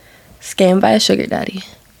Scammed by a sugar daddy.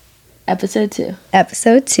 Episode 2.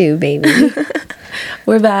 Episode 2, baby.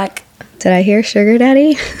 We're back. Did I hear sugar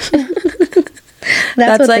daddy?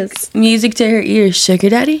 That's like music to her ears. Sugar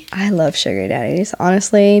daddy? I love sugar daddies.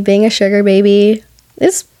 Honestly, being a sugar baby,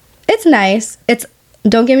 it's nice.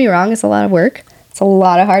 Don't get me wrong, it's a lot of work. It's a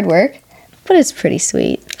lot of hard work, but it's pretty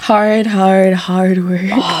sweet. Hard work.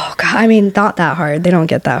 Oh, God. I mean, not that hard. They don't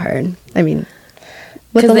get that hard. I mean,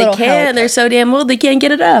 with Because a they little can. help. They're so damn old, they can't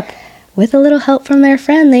get it up. With a little help from their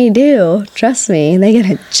friend, they do. Trust me. They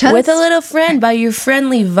get it just... With a little friend by your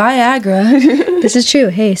friendly Viagra. This is true.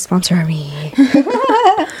 Hey, sponsor me.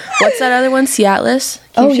 What's that other one? Cialis?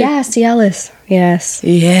 Yeah, Cialis. Yes.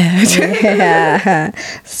 Yeah. Yeah.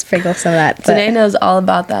 Sprinkle some of that. but- Danae knows all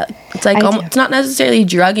about that. It's like it's not necessarily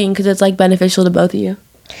drugging because it's like beneficial to both of you.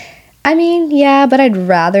 I mean, yeah, but I'd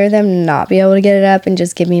rather them not be able to get it up and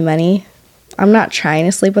just give me money. I'm not trying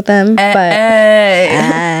to sleep with them, but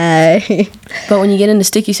but when you get into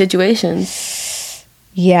sticky situations,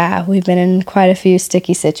 yeah, we've been in quite a few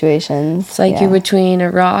sticky situations. it's like you're between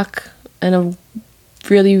a rock and a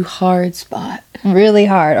really hard spot. Really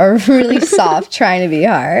hard or really soft trying to be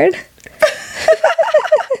hard.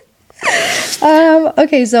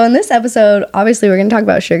 Okay, so in this episode, obviously we're going to talk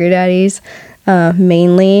about sugar daddies,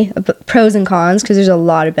 mainly, pros and cons, because there's a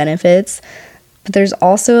lot of benefits. But there's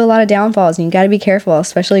also a lot of downfalls, and you got to be careful,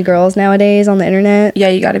 especially girls nowadays on the internet. Yeah,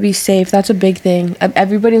 you got to be safe. That's a big thing.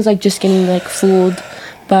 Everybody's like just getting like fooled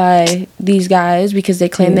by these guys because they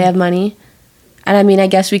claim they have money. And I mean, I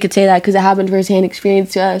guess we could say that because it happened firsthand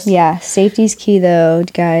experience to us. Yeah, safety's key though,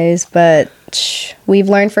 guys. But we've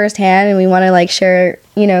learned firsthand, and we want to like share,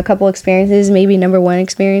 a couple experiences. Maybe number one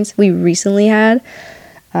experience we recently had.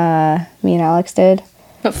 Me and Alex did.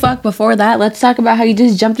 But fuck, before that, let's talk about how you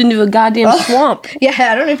just jumped into a goddamn swamp. Yeah,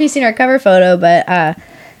 I don't know if you've seen our cover photo, but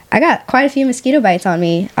I got quite a few mosquito bites on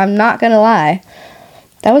me. I'm not going to lie.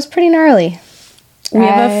 That was pretty gnarly. We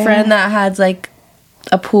have a friend that has, like,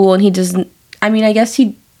 a pool, and he doesn't... I mean, I guess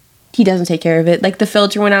he doesn't take care of it. Like, the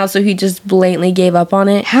filter went out, so he just blatantly gave up on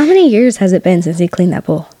it. How many years has it been since he cleaned that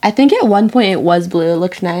pool? I think at one point it was blue. It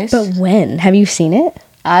looks nice. But when? Have you seen it?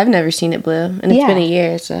 I've never seen it blue, and it's been a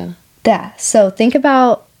year, so... Yeah, so think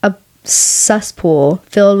about a cesspool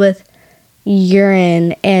filled with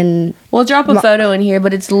urine and... We'll drop a photo in here,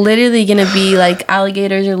 but it's literally going to be like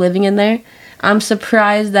alligators are living in there. I'm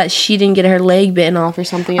surprised that she didn't get her leg bitten off or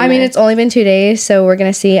something. I mean, it's only been 2 days, so we're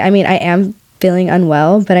going to see. I mean, I am feeling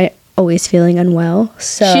unwell, but I'm always feeling unwell,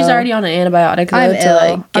 so... She's already on an antibiotic, though, I'm to,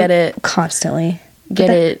 ill. like, get it... Constantly. Get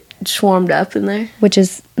it swarmed up in there. Which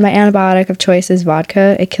is... My antibiotic of choice is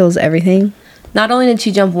vodka. It kills everything. Not only did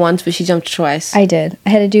she jump once, but she jumped twice. I did. I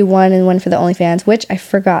had to do one and one for the OnlyFans, which I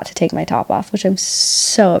forgot to take my top off, which I'm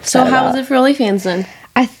so upset So how was it for OnlyFans then?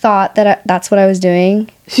 I thought that that's what I was doing.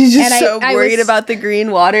 She's just worried about the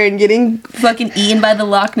green water and getting fucking eaten by the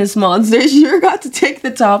Loch Ness Monster. She forgot to take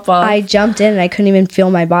the top off. I jumped in and I couldn't even feel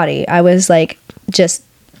my body. I was like just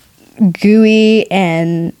gooey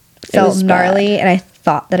and felt gnarly, and I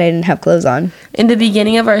thought that I didn't have clothes on. In the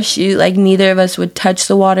beginning of our shoot, like, neither of us would touch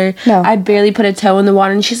the water. No. I barely put a toe in the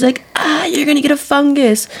water, and she's like, you're gonna get a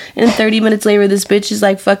fungus. And 30 minutes later, this bitch is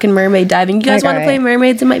like fucking mermaid diving. You guys want to play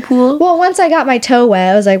mermaids in my pool? Well, once I got my toe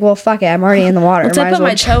wet, I was like, well, fuck it, I'm already in the water. Once I put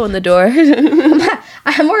my toe in the door.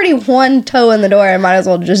 I'm already one toe in the door, I might as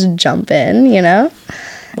well just jump in, Well,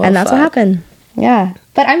 and that's what happened. Yeah.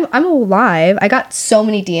 But I'm alive. I got so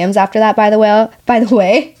many DMs after that, by the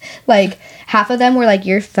way. Like, half of them were like,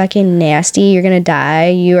 you're fucking nasty. You're going to die.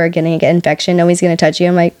 You are going to get infection. Nobody's going to touch you.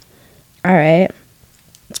 I'm like, all right.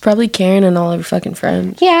 It's probably Karen and all her fucking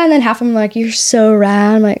friends. Yeah, and then half of them were like, you're so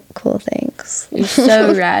rad. I'm like, cool, thanks. You're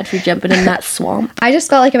so rad for jumping in that swamp. I just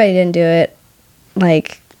felt like if I didn't do it,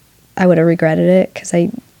 like, I would have regretted it, because I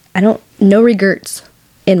don't, no regrets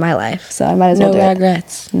in my life. So I might as well do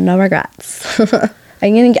it. No regrets.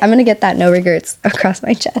 I'm gonna get that no regrets across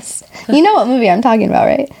my chest. You know what movie I'm talking about,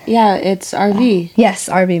 right? Yeah, it's RV. Yes,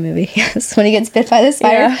 RV movie. Yes, when he gets bit by the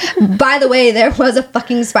spider. Yeah. By the way, there was a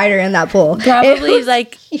fucking spider in that pool. Probably was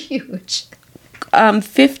like huge.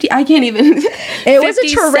 50. I can't even. It was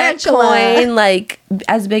a tarantula, coin, like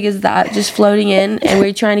as big as that, just floating in, and we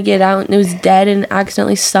were trying to get it out, and it was dead and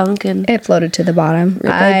accidentally sunk, and it floated to the bottom.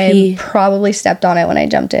 I probably stepped on it when I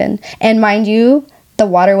jumped in, and mind you, the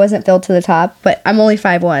water wasn't filled to the top, but I'm only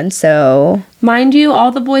 5'1", so... Mind you,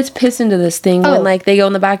 all the boys piss into this thing when, like, they go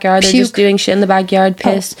in the backyard. They're just doing shit in the backyard,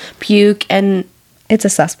 piss, puke, and... It's a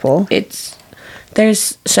cesspool.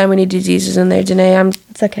 There's so many diseases in there, Danae.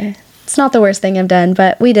 It's okay. It's not the worst thing I've done,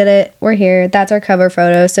 but we did it. We're here. That's our cover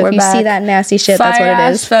photo. So if you see that nasty shit, that's what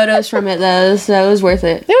it is. Photos from it though, so it was worth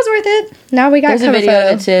it. It was worth it. Now we got There's cover a video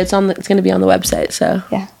photo. of it too. It's going to be on the website. So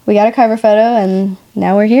yeah, we got a cover photo, and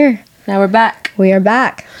now we're here. Now we're back. We are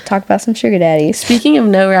back. Talk about some sugar daddies. Speaking of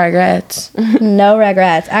no regrets. No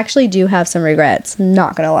regrets. Actually, do have some regrets.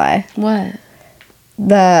 Not gonna lie. What?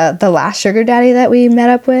 The last sugar daddy that we met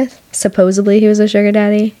up with, supposedly he was a sugar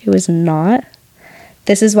daddy. He was not.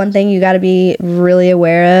 This is one thing you got to be really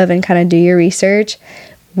aware of and kind of do your research.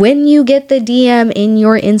 When you get the DM in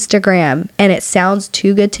your Instagram and it sounds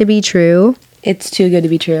too good to be true, it's too good to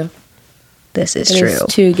be true. This is true.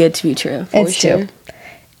 It's too good to be true. It's true.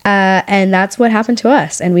 And that's what happened to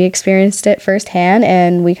us, and we experienced it firsthand,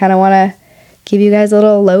 and we kind of want to give you guys a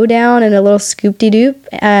little lowdown and a little scoop-de-doop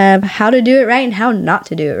of how to do it right and how not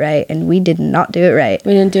to do it right, and we did not do it right.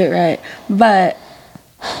 We didn't do it right, but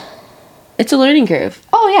it's a learning curve.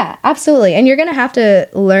 Oh, yeah, absolutely, and you're going to have to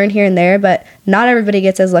learn here and there, but not everybody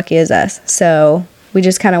gets as lucky as us, so we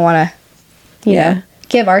just kind of want to, you know,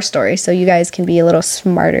 give our story so you guys can be a little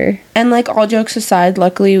smarter. And, like, all jokes aside,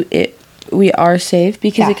 luckily we are safe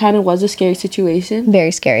because it kind of was a scary situation.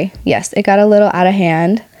 Very scary. Yes, it got a little out of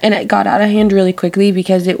hand. And it got out of hand really quickly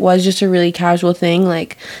because it was just a really casual thing.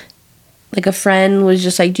 Like a friend was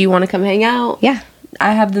just like, do you want to come hang out? Yeah.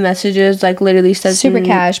 I have the messages, like, literally says... Super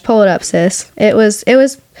cash. Pull it up, sis. It was...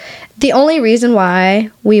 The only reason why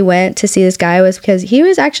we went to see this guy was because he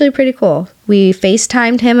was actually pretty cool. We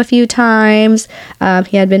FaceTimed him a few times.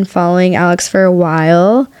 He had been following Alex for a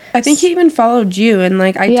while. I think he even followed you. And,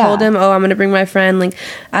 like, I told him, I'm going to bring my friend. Like,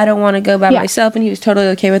 I don't want to go by myself. And he was totally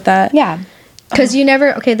okay with that. Yeah. Because you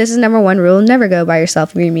never... Okay, this is number one rule. Never go by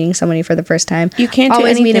yourself when you're meeting somebody for the first time. You can't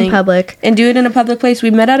always meet in public. And do it in a public place. We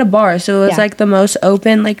met at a bar. So it was, like, the most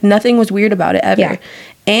open. Like, nothing was weird about it ever. Yeah.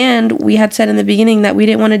 And we had said in the beginning that we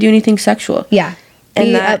didn't want to do anything sexual. Yeah. And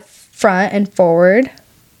be up front and forward.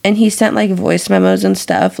 And he sent, like, voice memos and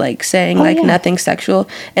stuff, like, saying, nothing sexual.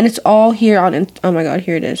 And it's all here on... Oh, my God,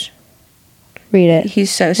 here it is. Read it.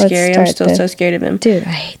 He's so scary. I'm still so scared of him. Dude,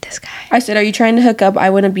 I hate this guy. I said, are you trying to hook up? I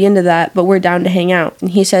wouldn't be into that, but we're down to hang out.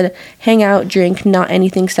 And he said, hang out, drink, not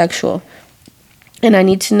anything sexual. And I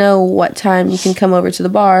need to know what time you can come over to the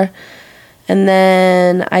bar. And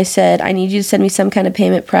then I said, I need you to send me some kind of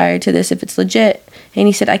payment prior to this if it's legit. And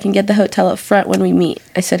he said, I can get the hotel up front when we meet.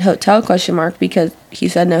 I said, hotel, ? Because he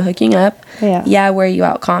said no hooking up. Yeah, where are you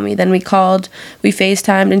out? Call me. Then we called, we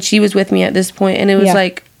FaceTimed, and she was with me at this point. And it was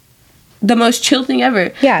like the most chill thing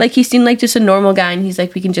ever. Yeah. Like, he seemed like just a normal guy. And he's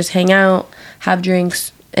like, we can just hang out, have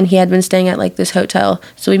drinks. And he had been staying at, like, this hotel.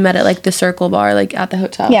 So we met at, like, the Circle Bar, like, at the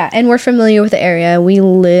hotel. Yeah, and we're familiar with the area. We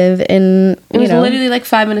live in, It was literally, like,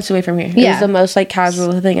 5 minutes away from here. It was the most, like,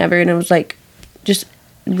 casual thing ever. And it was, like, just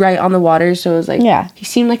right on the water. So it was, like, he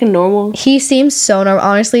seemed like a normal. He seems so normal.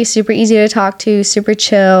 Honestly, super easy to talk to, super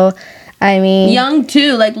chill. I mean... Young,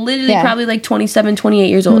 too. Like, literally probably, like, 27, 28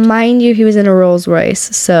 years old. Mind you, he was in a Rolls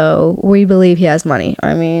Royce. So we believe he has money.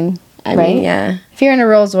 I mean, yeah. If you're in a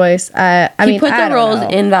Rolls Royce, I mean, he put the Rolls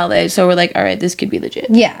in valet, so we're like, all right, this could be legit.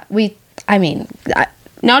 Yeah,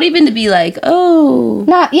 not even to be like, oh.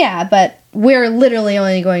 But we're literally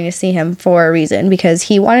only going to see him for a reason, because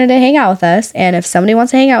he wanted to hang out with us, and if somebody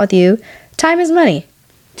wants to hang out with you, time is money.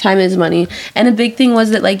 Time is money. And a big thing was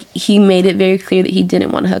that, like, he made it very clear that he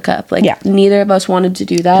didn't want to hook up. Like, neither of us wanted to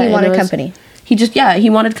do that. He wanted company. He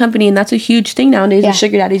wanted company, and that's a huge thing nowadays with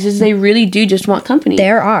sugar daddies, is they really do just want company.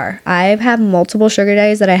 There are. I've had multiple sugar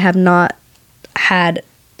daddies that I have not had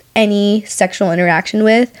any sexual interaction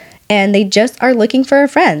with, and they just are looking for a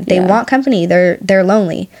friend. They want company. They're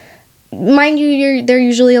lonely. Mind you, they're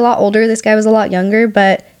usually a lot older. This guy was a lot younger,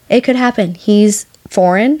 but it could happen. He's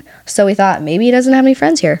foreign, so we thought maybe he doesn't have any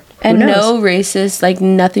friends here. And no racist, like,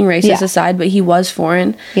 nothing racist aside, but he was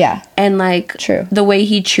foreign. Yeah. And, like, the way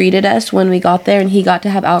he treated us when we got there and he got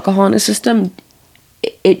to have alcohol in his system,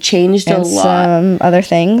 it changed a lot. Some other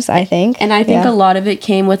things, I think. And I think a lot of it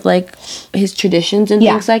came with, like, his traditions and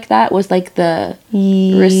things like that, was, like, the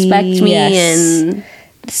respect me and...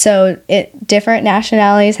 So different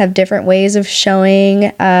nationalities have different ways of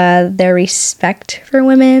showing their respect for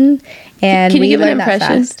women. And Can you give learned an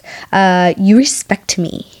impression? that fast. You respect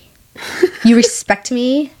me. You respect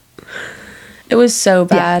me. It was so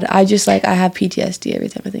bad. I just, like, I have PTSD every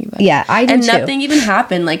time I think about it. Yeah, I do and too. nothing even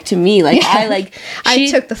happened, like, to me. Like, I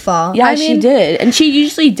took the fall. Yeah, she did. And she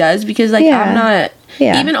usually does, because, like, I'm not...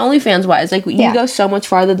 Yeah. Even OnlyFans wise, like, you go so much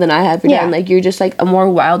farther than I have. Yeah. Like, you're just, like, a more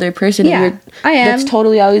wilder person. Yeah, I am. That's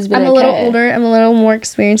totally always been I'm a little older. I'm a little more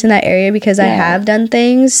experienced in that area because I have done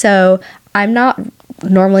things. So I'm not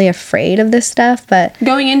normally afraid of this stuff, but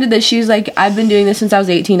going into this, she's like, I've been doing this since I was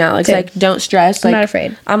 18, Alex. Dude, like, don't stress. Like, I'm not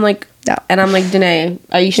afraid. I'm like, no. And I'm like, Danae,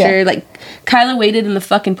 are you sure? Like, Kyla waited in the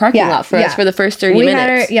fucking parking lot for us for the first 30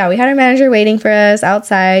 minutes. We had our manager waiting for us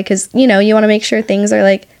outside because, you know, you want to make sure things are,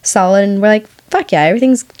 like, solid, and we're like, fuck yeah,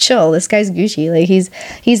 everything's chill. This guy's Gucci. Like, he's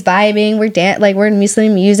vibing. We're listening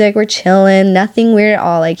to music. We're chilling. Nothing weird at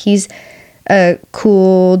all. Like, he's a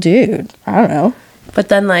cool dude. I don't know. But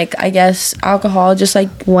then, like, I guess alcohol just, like...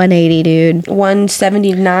 180, dude.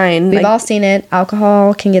 179. We've all seen it.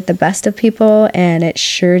 Alcohol can get the best of people, and it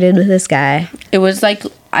sure did with this guy. It was, like...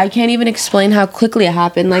 I can't even explain how quickly it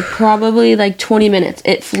happened. Like, probably, like, 20 minutes.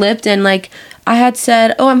 It flipped, and, like... I had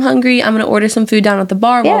said, oh, I'm hungry. I'm going to order some food down at the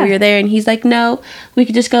bar while we were there. And he's like, no, we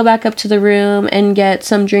could just go back up to the room and get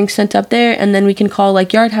some drinks sent up there. And then we can call,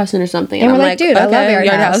 like, Yard House in or something. And we're like, dude, okay, I love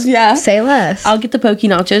Yard House. Yeah. Say less. I'll get the poke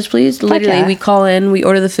nachos, please. Literally, we call in, we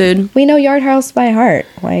order the food. We know Yard House by heart.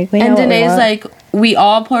 Like, we know. And Danae's like, we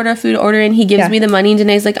all poured our food order in. He gives me the money. And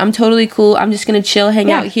Danae's like, I'm totally cool. I'm just going to chill,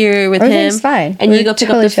 hang out here with him. Fine. And you go pick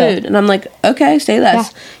up the food. And I'm like, okay, say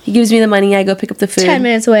less. Yeah. He gives me the money. I go pick up the food. 10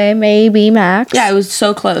 minutes away, maybe max. Yeah, it was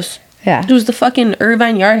so close. Yeah. It was the fucking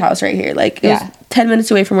Irvine Yard House right here. Like, it was 10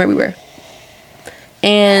 minutes away from where we were.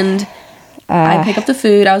 And I pick up the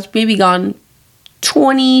food. I was maybe gone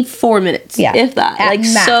 24 minutes. Yeah. If that. Like,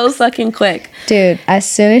 max. So fucking quick. Dude,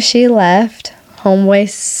 as soon as she left, homeboy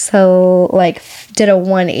did a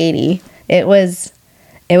 180. It was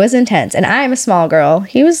intense. And I'm a small girl.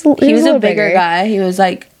 He was a bigger guy. He was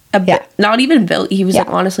like a bit, not even built. He was like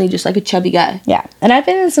honestly just like a chubby guy. Yeah. And I've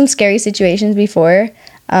been in some scary situations before.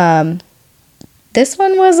 This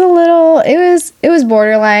one was it was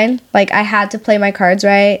borderline. Like, I had to play my cards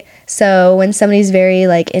right. So when somebody's very,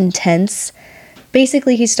 like, intense,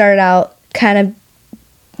 basically he started out kind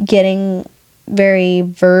of getting very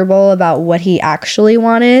verbal about what he actually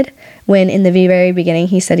wanted, when in the very beginning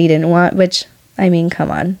he said he didn't want, which, I mean, come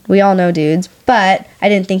on. We all know dudes. But I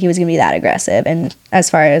didn't think he was going to be that aggressive, and as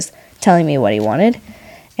far as telling me what he wanted.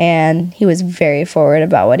 And he was very forward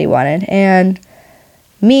about what he wanted. And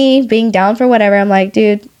me being down for whatever, I'm like,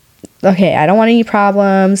 dude, okay, I don't want any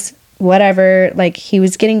problems, whatever. Like, he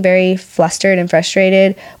was getting very flustered and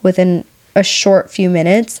frustrated within a short few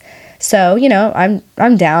minutes. So, you know,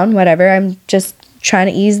 I'm down, whatever. I'm just trying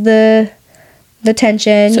to ease the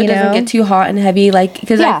tension, so it doesn't get too hot and heavy, like,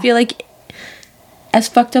 because I feel like, as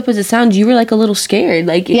fucked up as it sounds, you were, like, a little scared.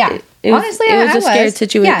 Like, honestly, it was a scared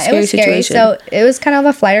situation. Yeah, it was scary. So it was kind of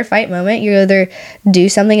a flight or fight moment. You either do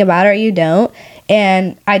something about it or you don't.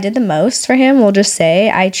 And I did the most for him. We'll just say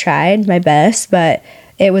I tried my best, but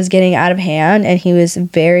it was getting out of hand, and he was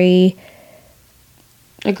very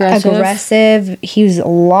aggressive. He was a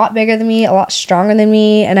lot bigger than me, a lot stronger than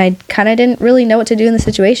me, and I kind of didn't really know what to do in the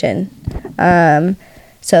situation.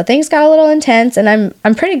 So things got a little intense, and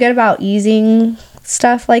I'm pretty good about easing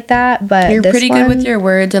stuff like that, but you're pretty good with your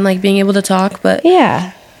words and, like, being able to talk. But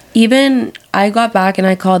yeah, even I got back and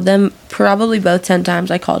I called them probably both 10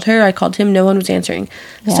 times. I called her, I called him, no one was answering.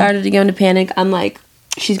 Started to go into panic. I'm like,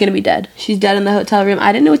 she's gonna be dead. She's dead in the hotel room.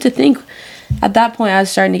 I didn't know what to think. At that point, I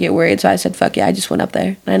was starting to get worried, so I said, fuck yeah, I just went up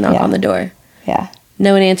there and I knocked on the door. Yeah.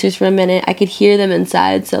 No one answers for a minute. I could hear them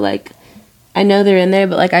inside, so, like, I know they're in there,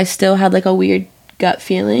 but, like, I still had, like, a weird gut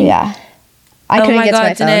feeling. Yeah. I couldn't get to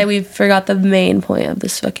my phone. Today we forgot the main point of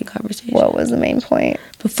this fucking conversation. What was the main point?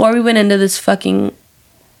 Before we went into this fucking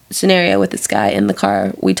scenario with this guy in the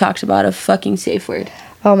car, we talked about a fucking safe word.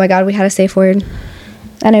 Oh my god, we had a safe word.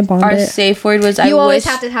 And I bombed it. Our safe word was, you always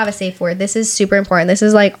have to have a safe word. This is super important. This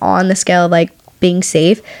is, like, on the scale of, like, being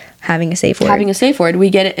safe, having a safe word. Having a safe word. We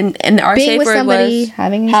get it. And our being safe with word somebody, was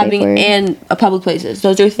having a safe word. And a public places.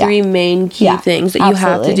 Those are three main key things that you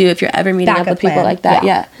have to do if you're ever meeting up with people like that.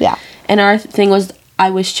 Yeah. And our thing was, I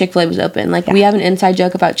wish Chick-fil-A was open. Like, we have an inside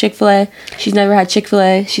joke about Chick-fil-A. She's never had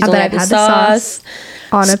Chick-fil-A. She's only had the sauce.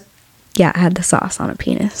 I had the sauce on a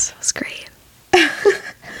penis. It was great.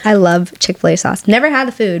 I love Chick-fil-A sauce. Never had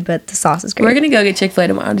the food, but the sauce is great. We're going to go get Chick-fil-A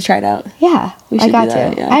tomorrow to try it out. Yeah, I got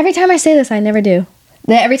to. Yeah. Every time I say this, I never do.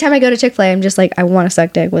 Every time I go to Chick-fil-A, I'm just like, I want to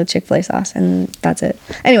suck dick with Chick-fil-A sauce, and that's it.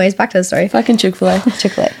 Anyways, back to the story. Fucking Chick-fil-A.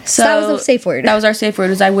 Chick-fil-A. So that was a safe word. That was our safe word,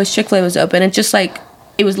 was I wish Chick-fil-A was open. It's just like,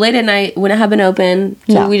 it was late at night, wouldn't have been open,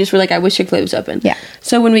 so we just were like, I wish Chick-fil-A was open. Yeah.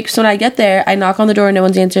 So when I get there, I knock on the door, no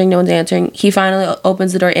one's answering. He finally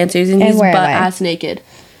opens the door, answers, and he's butt-ass naked.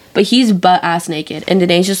 But he's butt-ass naked, and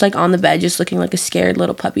Danae's just, like, on the bed, just looking like a scared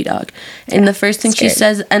little puppy dog. And the first thing she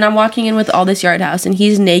says, and I'm walking in with all this Yard House, and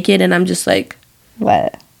he's naked, and I'm just like...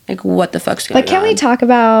 What? Like, what the fuck's going on? But can we talk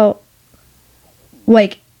about,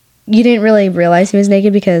 like, you didn't really realize he was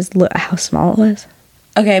naked because look how small it was?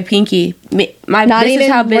 Okay, pinky. This is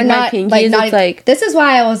how big my pinky is. It's like... This is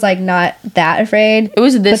why I was, like, not that afraid. It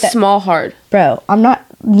was this small hard. Bro, I'm not...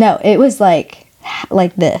 No, it was, like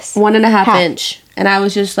this. 1.5 inch. And I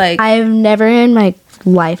was just like... I've never in my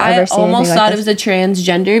life ever seen anything like this. I almost thought it was a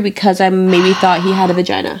transgender because I maybe thought he had a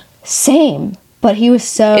vagina. Same. But he was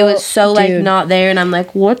so... It was so, like, not there. And I'm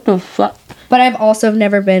like, what the fuck? But I've also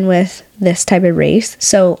never been with this type of race.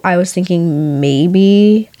 So I was thinking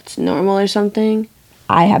maybe... It's normal or something.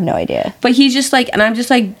 I have no idea. But he's just like... And I'm just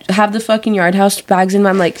like... Have the fucking Yard House bags in my...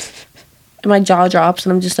 I'm like... And my jaw drops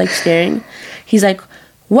and I'm just like staring. He's like...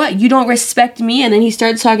 What? You don't respect me? And then he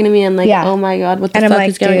starts talking to me. And I'm like... Oh my God. What the fuck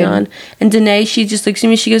is going on? And Danae, she just looks at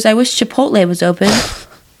me. She goes... I wish Chipotle was open.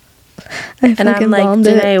 And I'm like,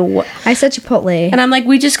 Danae, what? I said Chipotle. And I'm like,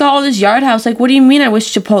 we just got all this Yard House. Like, what do you mean I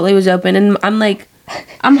wish Chipotle was open? And I'm like,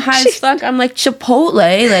 I'm high as fuck. I'm like,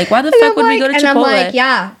 Chipotle? Like, why the fuck would we go to Chipotle? And I'm like,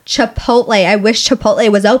 yeah, Chipotle. I wish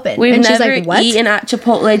Chipotle was open. We've and never she's like, eaten at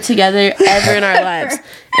Chipotle together ever in our lives.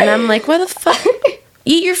 And I'm like, why the fuck?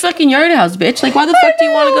 Eat your fucking Yard House, bitch. Like, why the fuck do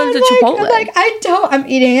you want to go to Chipotle? I'm like, I'm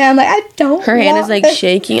eating it. I'm like, I don't Her hand is, like,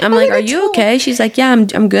 shaking. I'm like, are you okay? She's like, yeah,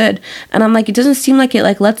 I'm good. And I'm like, it doesn't seem like it.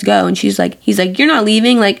 Like, let's go. And he's like, you're not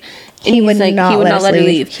leaving? Like, he would not let us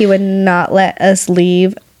leave. He would not let us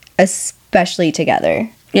leave, especially together.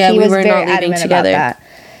 Yeah, we were not leaving together.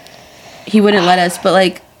 He wouldn't let us. But,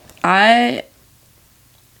 like,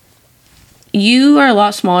 you are a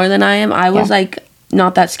lot smaller than I am. I was, like...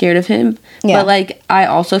 not that scared of him, but like I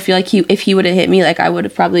also feel like if he would have hit me, like I would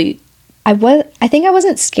have probably. I think I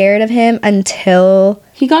wasn't scared of him until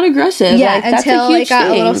he got aggressive. Yeah, like, until it got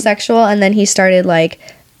a little sexual, and then he started like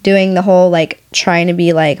doing the whole like trying to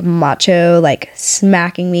be like macho, like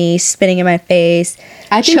smacking me, spitting in my face.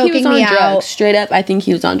 I think he was on drugs. Straight up, I think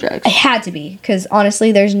he was on drugs. It had to be, because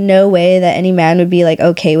honestly, there's no way that any man would be like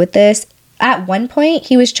okay with this. At one point,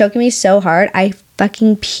 he was choking me so hard, I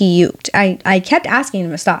fucking puked. I kept asking him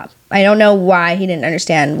to stop. I don't know why he didn't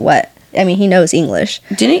understand what... I mean, he knows English.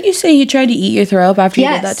 Didn't you say he tried to eat your throw up after you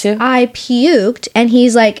did that too? I puked, and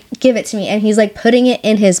he's like, give it to me. And he's like putting it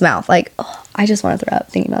in his mouth. Like, oh, I just want to throw up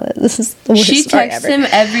thinking about it. This is the worst She texts him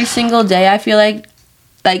every single day, I feel like.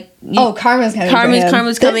 Karma's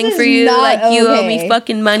coming for you. Like, okay. You owe me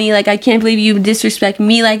fucking money. Like, I can't believe you disrespect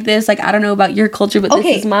me like this. Like, I don't know about your culture, but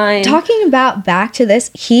this is mine. Talking about back to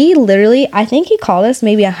this, he literally, I think he called us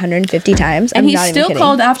maybe 150 times. And he still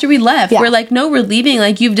called after we left. Yeah. We're like, no, we're leaving.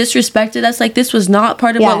 Like, you've disrespected us. Like, this was not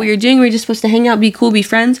part of what we were doing. We were just supposed to hang out, be cool, be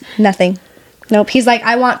friends. Nothing. Nope. He's like,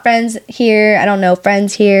 I want friends here. I don't know,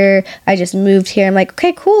 friends here. I just moved here. I'm like,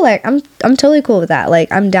 okay, cool. Like, I'm totally cool with that.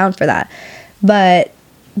 Like, I'm down for that. But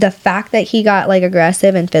the fact that he got like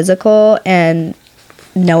aggressive and physical, and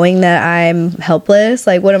knowing that I'm helpless,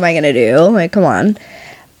 like what am I gonna do? Like, come on.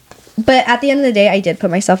 But at the end of the day, I did put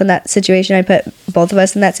myself in that situation. I put both of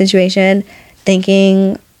us in that situation,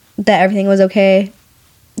 thinking that everything was okay.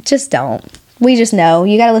 Just don't. We just know.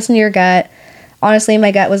 You gotta listen to your gut. Honestly,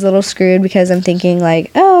 my gut was a little screwed because I'm thinking like,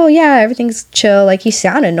 oh yeah, everything's chill. Like, he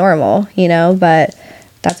sounded normal, you know, but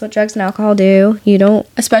that's what drugs and alcohol do. You don't...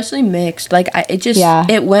 Especially mixed. Like,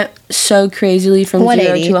 it went so crazily from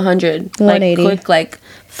 0 to 100. 180. Like, quick, like,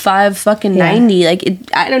 5 fucking 90. Like,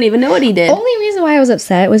 I don't even know what he did. Only reason why I was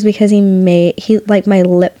upset was because like, my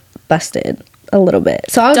lip busted a little bit.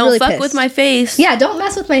 So I was really pissed. Don't fuck with my face. Yeah, don't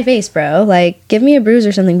mess with my face, bro. Like, give me a bruise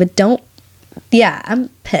or something, but don't... Yeah, I'm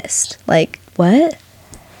pissed. Like, what?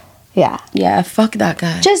 Yeah, fuck that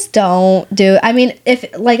guy. Just don't do it. I mean, if,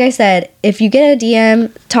 like I said, if you get a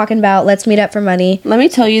DM talking about let's meet up for money. Let me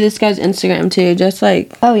tell you this guy's Instagram too, just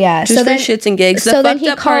like, oh yeah, just so for shits and gigs. So then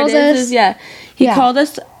he calls us. He called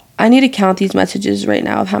us. I need to count these messages right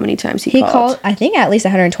now of how many times he called. I think at least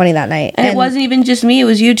 120 that night. And it wasn't even just me, it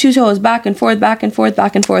was you too, so it was back and forth, back and forth,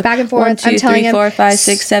 back and forth. Back and forth. 1, 2, 3, 4, 5,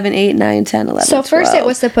 6, 7, 8, 9, 10, 11, So 12, first it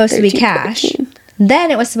was supposed 13, to be cash. 14.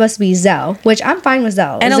 Then it was supposed to be Zelle, which I'm fine with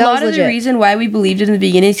Zelle. And Zelle's a lot of the reason why we believed it in the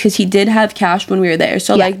beginning is because he did have cash when we were there.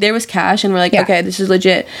 So, like, there was cash, and we're like, okay, this is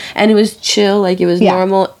legit. And it was chill, like, it was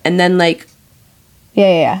normal. And then, like...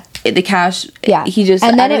 The cash, he just...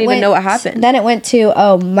 And then I don't even know what happened. Then it went to,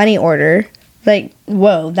 money order. Like,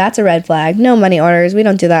 whoa, that's a red flag. No money orders. We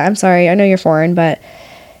don't do that. I'm sorry. I know you're foreign, but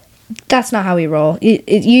that's not how we roll. You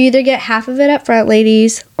either get half of it up front,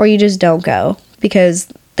 ladies, or you just don't go. Because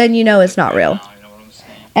then you know it's not real.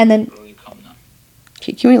 And then...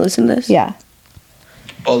 Can we listen to this? Yeah.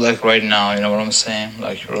 Oh, like right now, you know what I'm saying?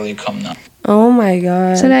 Like, really come now. Oh my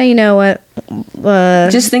God. So now you know what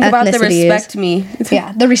just think about the respect to me.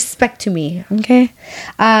 Yeah, the respect to me, okay?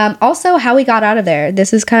 Also, how we got out of there.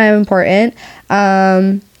 This is kind of important.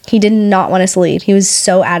 He did not want us to leave. He was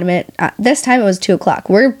so adamant. This time it was 2 o'clock.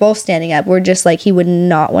 We're both standing up. We're just like, he would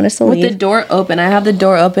not want us to leave. With the door open. I have the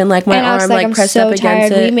door open, like my arm like I'm pressed so up tired.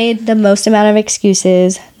 against it. We made the most amount of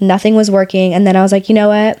excuses. Nothing was working. And then I was like, you know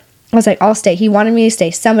what? I was like, I'll stay. He wanted me to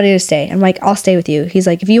stay. Somebody to stay. I'm like, I'll stay with you. He's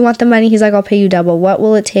like, if you want the money, he's like, I'll pay you double. What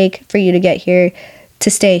will it take for you to get here, to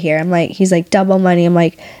stay here? I'm like, he's like, double money. I'm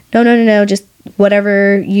like, no. Just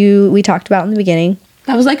whatever we talked about in the beginning.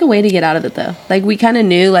 That was like a way to get out of it though. Like we kind of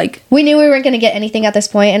knew like. We knew we weren't going to get anything at this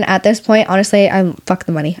point. And at this point, honestly, I'm fuck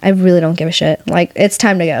the money. I really don't give a shit. Like it's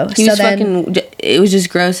time to go. It was just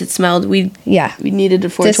gross. It smelled. We needed a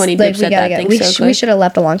 420 bips at that thing so quick. We should have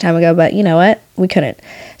left a long time ago, but you know what? We couldn't.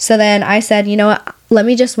 So then I said, you know what? Let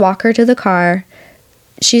me just walk her to the car.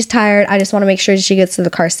 She's tired. I just want to make sure she gets to the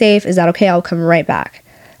car safe. Is that okay? I'll come right back.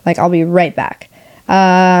 Like I'll be right back.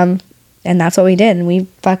 And that's what we did. And we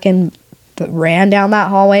fucking ran down that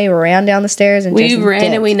hallway, ran down the stairs, and we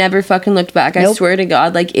ran and we never fucking looked back. I swear to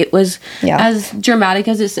God, like it was as dramatic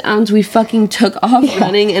as it sounds. We fucking took off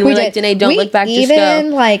running, and we're like, Danae, don't look back, just go.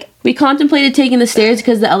 Like we contemplated taking the stairs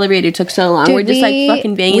because the elevator took so long. We're just like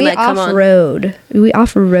fucking banging, like come on. We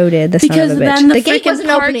off-roaded the son of a bitch. Because then the freaking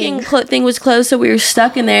parking thing was closed, so we were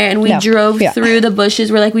stuck in there, and we drove through the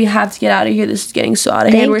bushes. We're like, we have to get out of here. This is getting so out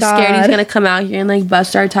of hand. We're scared he's gonna come out here and like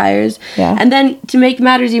bust our tires. Yeah. And then to make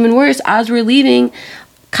matters even worse, as we're leaving,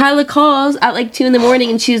 Kyla calls at like 2 a.m,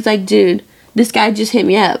 and she's like, dude, this guy just hit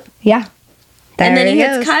me up. Yeah. And then he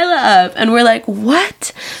hits Kyla up, and we're like,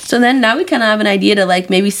 what? So then now we kind of have an idea to like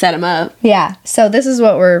maybe set him up. Yeah. So this is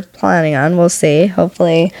what we're planning on. We'll see.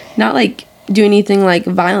 Hopefully. Not like do anything like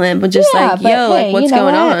violent, but just like, yo, like what's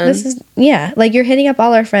going on? This is like you're hitting up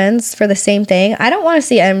all our friends for the same thing. I don't want to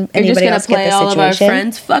see anybody else get this situation. All of our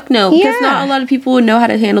friends? Fuck no. Because not a lot of people would know how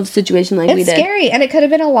to handle the situation like we did. It's scary, and it could have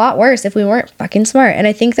been a lot worse if we weren't fucking smart. And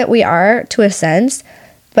I think that we are to a sense,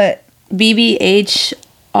 but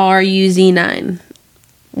BBHRUZ9.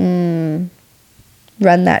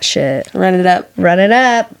 Run that shit. Run it up. Run it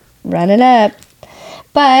up. Run it up.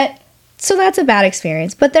 But so that's a bad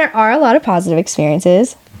experience, but there are a lot of positive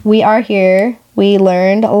experiences. We are here. We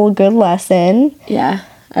learned a good lesson. Yeah,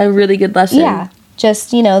 a really good lesson. Yeah,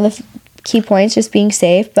 just, the key points, just being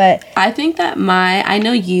safe. But I think that I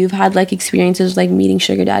know you've had like experiences like meeting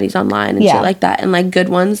sugar daddies online and shit like that, and like good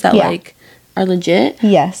ones that like are legit.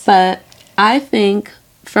 Yes. But I think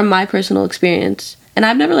from my personal experience, and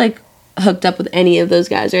I've never like hooked up with any of those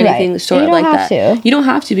guys or anything sort of like that. You don't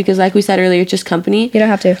have to, because like we said earlier, it's just company. You don't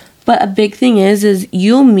have to. But a big thing is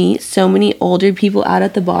you'll meet so many older people out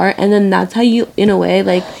at the bar, and then that's how you, in a way,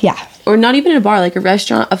 like, or not even at a bar, like a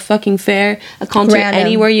restaurant, a fucking fair, a concert,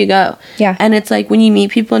 anywhere you go. Yeah. And it's like when you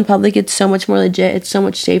meet people in public, it's so much more legit. It's so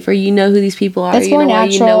much safer. You know who these people are. It's more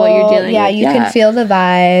natural. You know what you're dealing with. You can feel the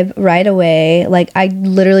vibe right away. Like, I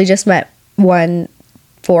literally just met one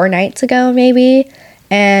 4 nights ago, maybe.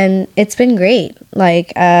 And it's been great.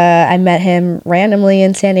 Like, I met him randomly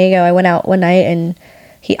in San Diego. I went out one night, and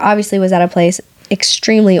he obviously was at a place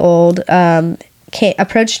extremely old,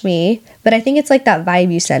 approached me. But I think it's like that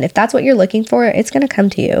vibe you send. If that's what you're looking for, it's going to come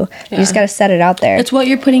to you. You just got to set it out there. It's what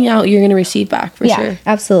you're putting out, you're going to receive back, for sure. Yeah,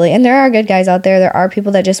 absolutely. And there are good guys out there. There are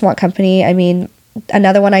people that just want company. I mean,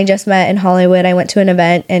 another one I just met in Hollywood, I went to an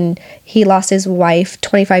event, and he lost his wife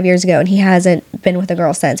 25 years ago, and he hasn't been with a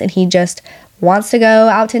girl since. And he just wants to go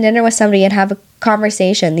out to dinner with somebody and have a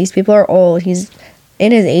conversation. These people are old. He's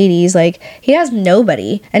in his 80s. Like, he has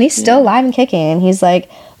nobody, and he's still alive and kicking. And he's like,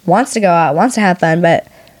 wants to go out, wants to have fun, but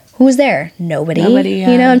who's there? Nobody.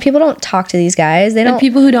 And people don't talk to these guys. They don't. And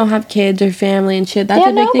people who don't have kids or family and shit. That's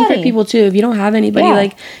a big thing for people too. If you don't have anybody,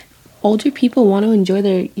 like, older people want to enjoy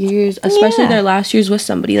their years, especially their last years with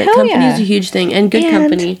somebody. Like, company is a huge thing, and good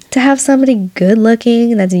company. To have somebody good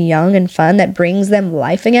looking, that's young and fun, that brings them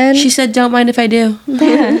life again. She said, don't mind if I do.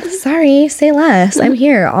 Sorry, say less. I'm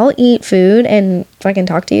here. I'll eat food and fucking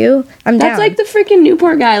talk to you. I'm down. That's like the freaking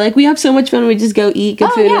Newport guy. Like, we have so much fun. We just go eat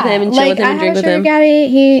good food with him and chill with him and drink with him.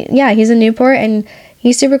 He's in Newport, and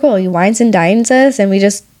he's super cool. He wines and dines us, and we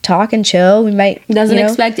just talk and chill. We might doesn't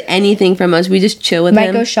expect anything from us. We just chill with him.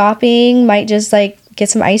 Might go shopping. Might just like get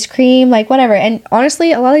some ice cream, like whatever. And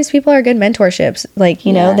honestly, a lot of these people are good mentorships. Like,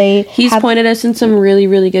 he's pointed us in some really,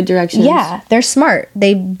 really good directions. Yeah, they're smart.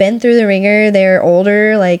 They've been through the ringer. They're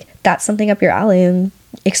older. Like, that's something up your alley, and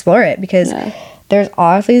explore it, because there's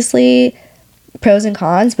obviously pros and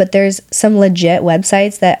cons, but there's some legit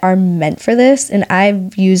websites that are meant for this, and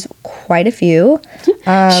I've used quite a few.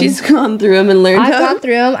 She's gone through them and learned. I've gone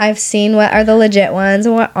through them. I've seen what are the legit ones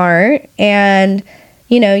and what aren't, and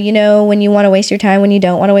you know when you want to waste your time, when you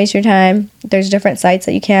don't want to waste your time. There's different sites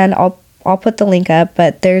that you can. I'll put the link up,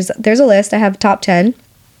 but there's a list. I have top 10.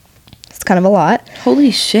 It's kind of a lot.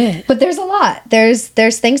 Holy shit. But there's a lot. There's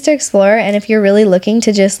things to explore, and if you're really looking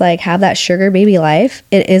to just like have that sugar baby life,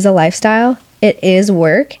 it is a lifestyle. It is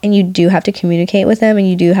work, and you do have to communicate with them, and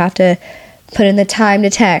you do have to put in the time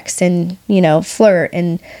to text and, you know, flirt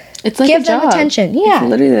and it's like give a job. them attention. Yeah. It's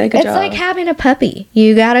literally like a job. It's like having a puppy.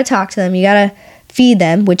 You got to talk to them. You got to feed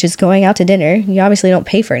them, which is going out to dinner. You obviously don't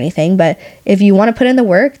pay for anything, but if you want to put in the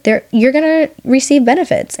work, you're going to receive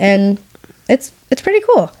benefits, and it's pretty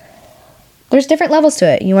cool. There's different levels to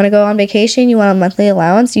it. You want to go on vacation, you want a monthly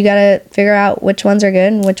allowance, you got to figure out which ones are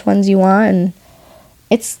good and which ones you want, and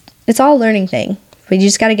it's all a learning thing. But you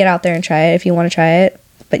just got to get out there and try it if you want to try it.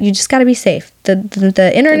 But you just got to be safe. The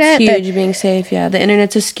internet... It's huge, being safe, yeah. The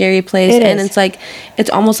internet's a scary place. It and is. it's like, it's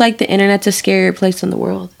almost like the internet's a scarier place in the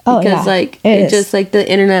world. Oh, because, yeah. like, It it is. just, like, the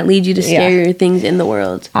internet leads you to scarier things in the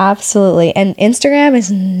world. Absolutely. And Instagram is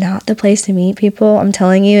not the place to meet people. I'm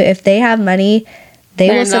telling you, if they have money,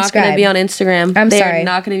 they're will subscribe. They're not going to be on Instagram. Sorry. They're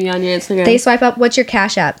not going to be on your Instagram. They swipe up, what's your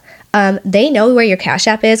Cash App? They know where your Cash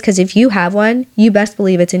App is, because if you have one, you best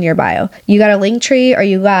believe it's in your bio. You got a link tree or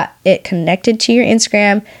you got it connected to your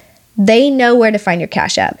Instagram. They know where to find your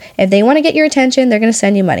Cash App. If they want to get your attention, they're going to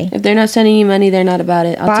send you money. If they're not sending you money, they're not about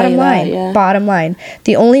it. I'll tell you that, yeah. Bottom line.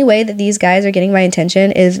 The only way that these guys are getting my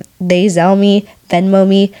attention is they Zelle me, Venmo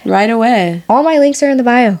me. Right away. All my links are in the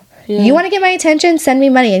bio. Yeah. You want to get my attention? Send me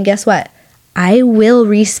money. And guess what? I will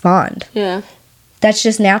respond. Yeah. That's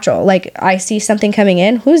just natural. Like, I see something coming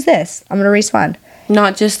in. Who's this? I'm going to respond.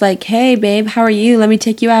 Not just like, hey, babe, how are you? Let me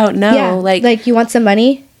take you out. No. Yeah. Like, you want some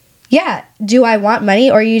money? Yeah. Do I want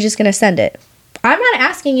money, or are you just going to send it? I'm not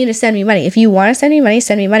asking you to send me money. If you want to send me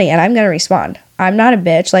money, and I'm going to respond. I'm not a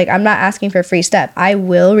bitch. Like, I'm not asking for free stuff. I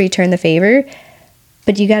will return the favor,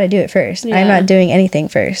 but you got to do it first. Yeah. I'm not doing anything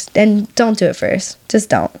first. And don't do it first. Just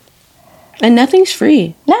don't. And nothing's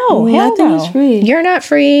free. No, hell Nothing no. is free. You're not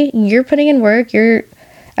free. You're putting in work.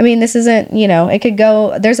 This isn't, it could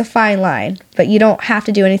go, there's a fine line, but you don't have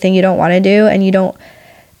to do anything you don't want to do, and you don't,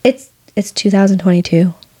 it's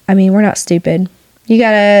 2022. We're not stupid. You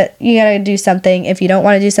gotta do something. If you don't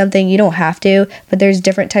want to do something, you don't have to, but there's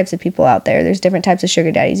different types of people out there. There's different types of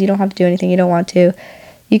sugar daddies. You don't have to do anything you don't want to.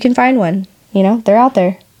 You can find one, they're out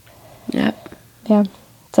there. Yep. Yeah.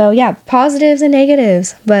 So yeah, positives and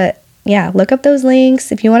negatives, but yeah, look up those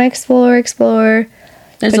links. If you want to explore.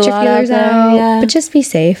 There's Put a your lot feelers out there, out, yeah. but just be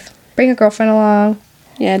safe. Bring a girlfriend along.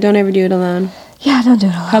 Yeah, don't ever do it alone. Yeah, don't do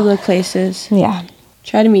it alone. Public places. Yeah.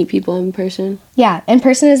 Try to meet people in person. Yeah, in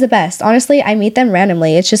person is the best. Honestly, I meet them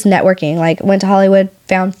randomly. It's just networking. Like, went to Hollywood,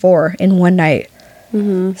 found 4 in one night.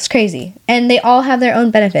 Mm-hmm. It's crazy. And they all have their own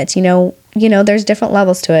benefits. There's different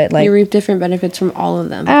levels to it. Like, you reap different benefits from all of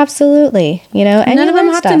them. Absolutely. And none of them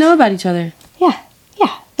have to know about each other. Yeah.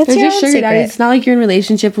 It's They're your just own sugar secret. daddies. It's not like you're in a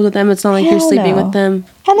relationship with them. It's not like you're Hell sleeping no. with them.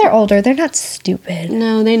 And they're older. They're not stupid.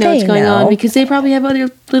 No, they know what's going on because they probably have other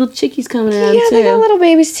little chickies coming around Yeah, too. they got little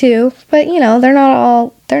babies too. But,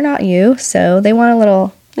 they're not you. So they want a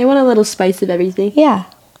little spice of everything. Yeah.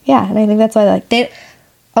 And I think that's why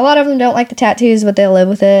a lot of them don't like the tattoos, but they'll live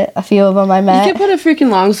with it. A few of them I met. You could put a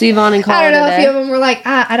freaking long sleeve on and call I it don't know. a A day. few of them were like,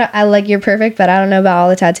 I like, you're perfect, but I don't know about all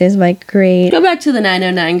the tattoos. I'm like, great. Go back to the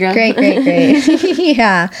 909, girl. Great.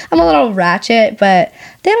 Yeah. I'm a little ratchet, but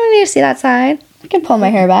they don't need to see that side. I can pull my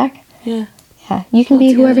hair back. Yeah. Yeah. You can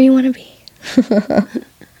be whoever you want to be.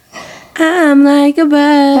 I'm like a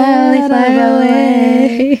bird. I fly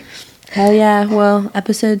away. Hell yeah. Well,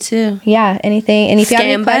 episode 2. Yeah. Anything. And if you have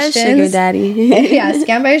any Scam by a questions. sugar daddy. Yeah.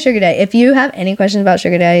 Scam by a sugar daddy. If you have any questions about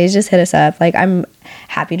sugar daddies, just hit us up. Like, I'm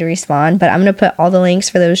happy to respond, but I'm going to put all the links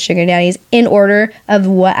for those sugar daddies in order of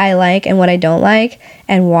what I like and what I don't like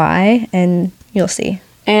and why, and you'll see.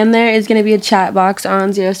 And there is going to be a chat box on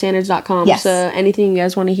zerostandards.com. Yes. So anything you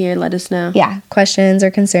guys want to hear, let us know. Yeah, questions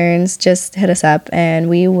or concerns, just hit us up and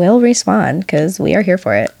we will respond because we are here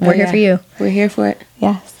for it. We're here for you. We're here for it.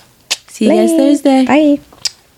 Yes. See you guys Thursday. Bye.